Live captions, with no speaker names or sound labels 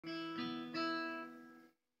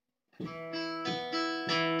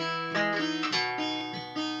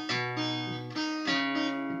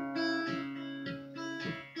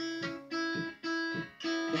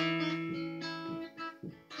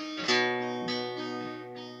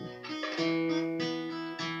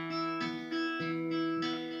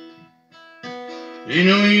Ain't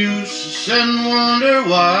no use to sit and wonder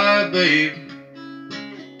why, babe,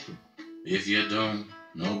 if you don't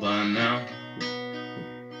know by now.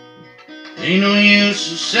 Ain't no use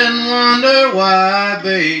to sit and wonder why,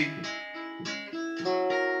 babe,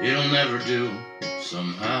 it'll never do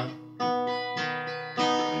somehow.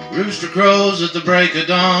 Rooster crows at the break of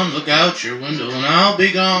dawn, look out your window and I'll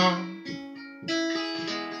be gone.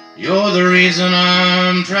 You're the reason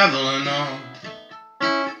I'm traveling on.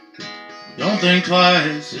 Don't think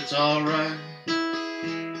twice, it's alright.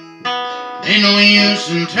 Ain't no use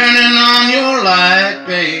in turning on your light,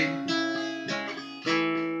 babe.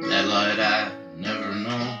 That light I never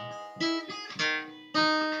know.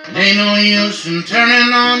 It ain't no use in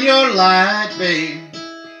turning on your light, babe,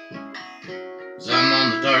 'cause I'm on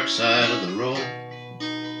the dark side of the road.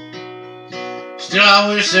 Still I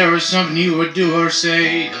wish there was something you would do or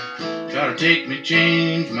say to try to take me,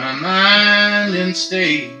 change my mind and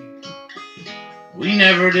stay. We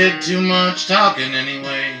never did too much talking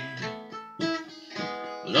anyway.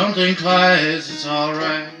 But don't think twice, it's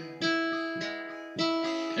alright.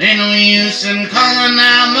 Ain't no use in calling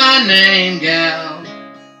out my name, gal,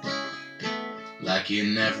 like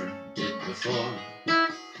you never did before.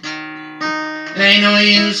 Ain't no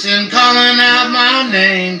use in calling out my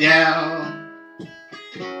name, gal,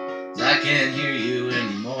 'cause I can't hear you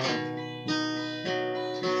anymore.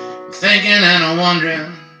 I'm thinking and I'm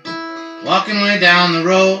wondering, walking way down the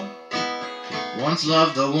road. Once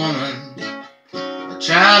loved a woman, a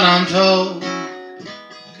child I'm told. I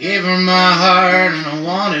gave her my heart and I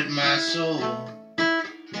wanted my soul.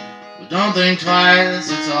 But don't think twice,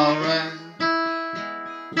 it's alright.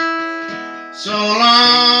 So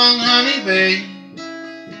long, honey, babe.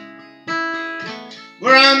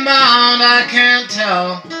 Where I'm bound, I can't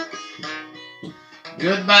tell.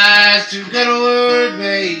 Goodbye's too good a word,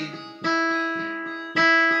 babe.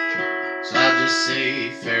 So I'll just say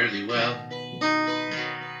fairly well.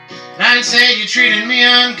 And I'd say you treated me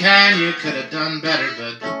unkind, you could have done better,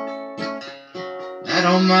 but I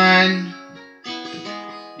don't mind.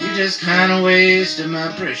 You just kinda wasted my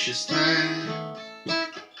precious time.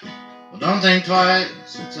 Well, don't think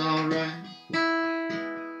twice, it's alright.